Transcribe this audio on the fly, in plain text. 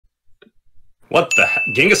What the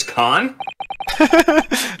Genghis Khan?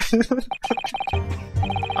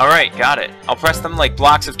 Alright, got it. I'll press them like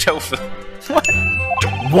blocks of tofu. What?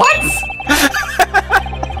 What?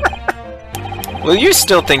 Will you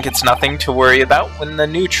still think it's nothing to worry about when the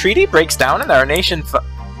new treaty breaks down and our nation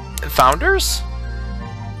founders?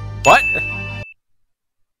 What?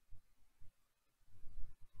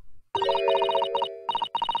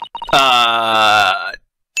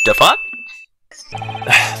 The fuck?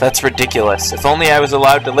 That's ridiculous. If only I was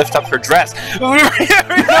allowed to lift up her dress.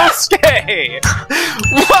 Ryunosuke!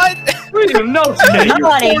 What?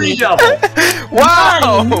 Naughty!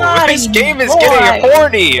 Wow! Naughty This game is boy. getting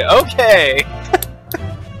horny! Okay!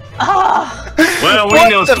 Well, we What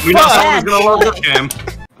know the someone's fuck? gonna love this game.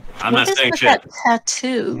 I'm not What is saying with shit. that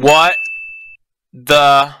tattoo? What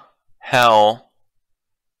the hell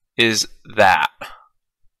is that?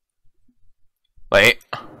 Wait.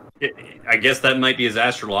 I guess that might be his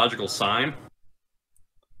astrological sign.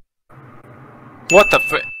 What the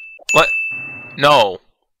what? No.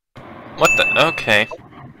 What the? Okay.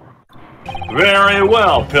 Very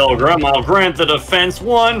well, Pilgrim. I'll grant the defense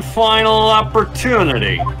one final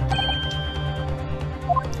opportunity.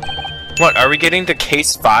 What, are we getting to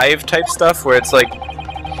case 5 type stuff where it's like...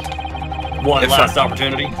 One If last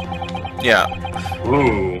opportunity. Yeah.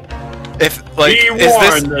 Ooh. If, like, Be is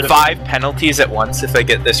warned that this if- 5 penalties at once if I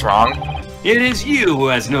get this wrong? It is you who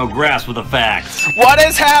has no grasp of the facts. What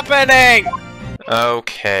is happening?!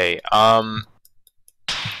 Okay,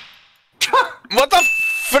 what the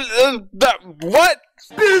what?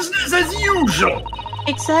 Business as usual!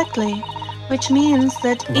 Exactly. Which means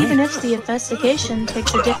that even if the investigation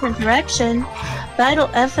takes a different direction, vital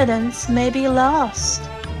evidence may be lost.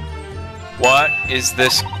 What is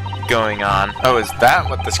this going on? Oh, is that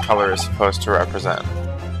what this color is supposed to represent?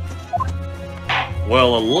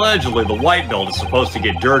 Well, allegedly, the white belt is supposed to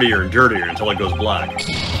get dirtier and dirtier until it goes black.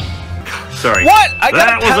 Sorry. What? I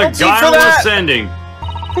got That a was a penalty for guileless that? ending.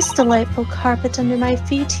 This delightful carpet under my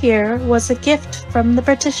feet here was a gift from the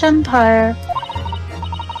British Empire.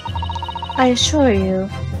 I assure you,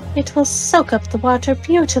 it will soak up the water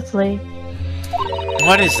beautifully.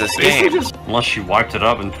 What is this game? Unless she wiped it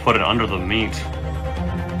up and put it under the meat.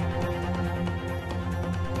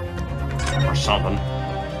 Or something.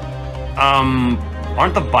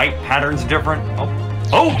 Aren't the bite patterns different?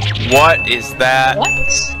 Oh! What is that?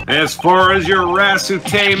 What? As far as your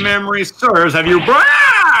Rasute memory serves, have you...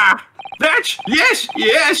 That's... Yes,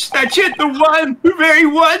 that's it, the one, the very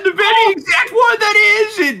exact one that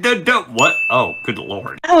is it, what? Oh, good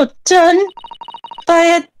lord. Outdone by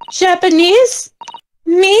a Japanese?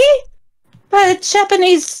 Me? By a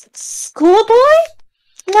Japanese schoolboy?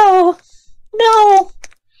 No. No.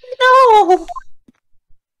 No.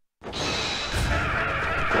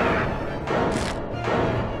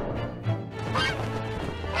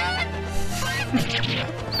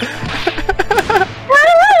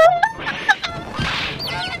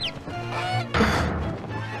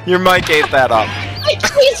 Your mic ate that up. It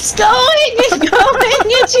keeps going and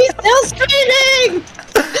going and she's still screaming!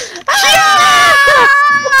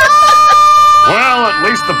 Well, at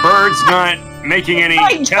least the bird's not making any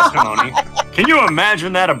My testimony. Can you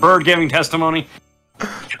imagine that, a bird giving testimony?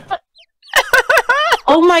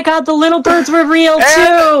 Oh my god, the little birds were real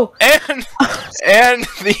too! And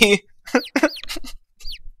the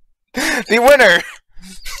the winner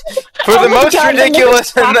for the most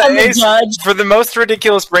ridiculous in the Ace, for the most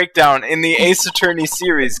ridiculous breakdown in the Ace Attorney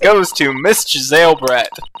series goes to Miss Giselle Brett.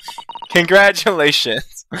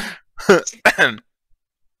 Congratulations.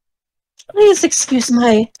 Please excuse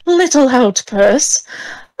my little outburst.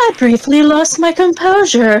 I briefly lost my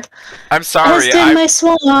composure. I'm sorry. As did my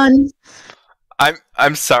swan.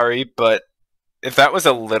 I'm sorry, but if that was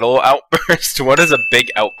a little outburst, what does a big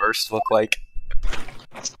outburst look like?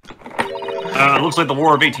 It looks like the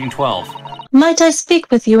War of 1812. Might I speak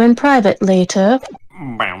with you in private later?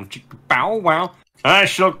 Bow, chicka, bow, wow. I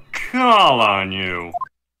shall call on you.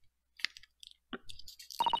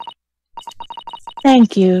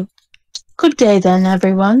 Thank you. Good day then,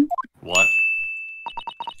 everyone. What?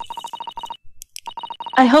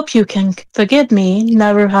 I hope you can forgive me,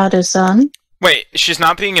 Naruhado-san. Wait, she's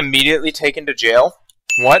not being immediately taken to jail?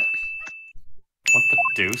 What? What the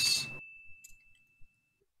deuce?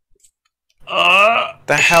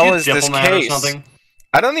 The hell is this case?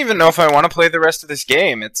 I don't even know if I want to play the rest of this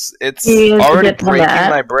game. It's already breaking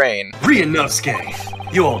my brain.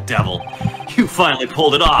 Ryunosuke, you old devil. You finally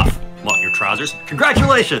pulled it off. What, your trousers?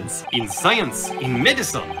 Congratulations! In science, in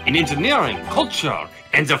medicine, in engineering, culture,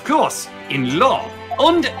 and of course, in law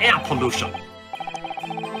and air pollution.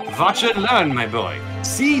 Watch and learn, my boy.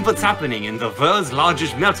 See what's happening in the world's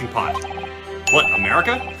largest melting pot. What,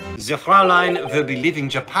 America? The Fraulein will be leaving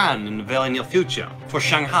Japan in the very near future, for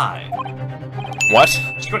Shanghai. What?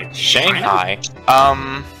 She's going to Shanghai?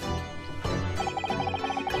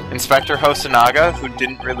 Inspector Hosonaga, who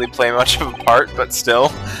didn't really play much of a part, but still.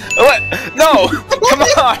 What? No! Come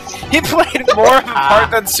on! He played more of a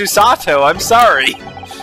part than Susato, I'm sorry!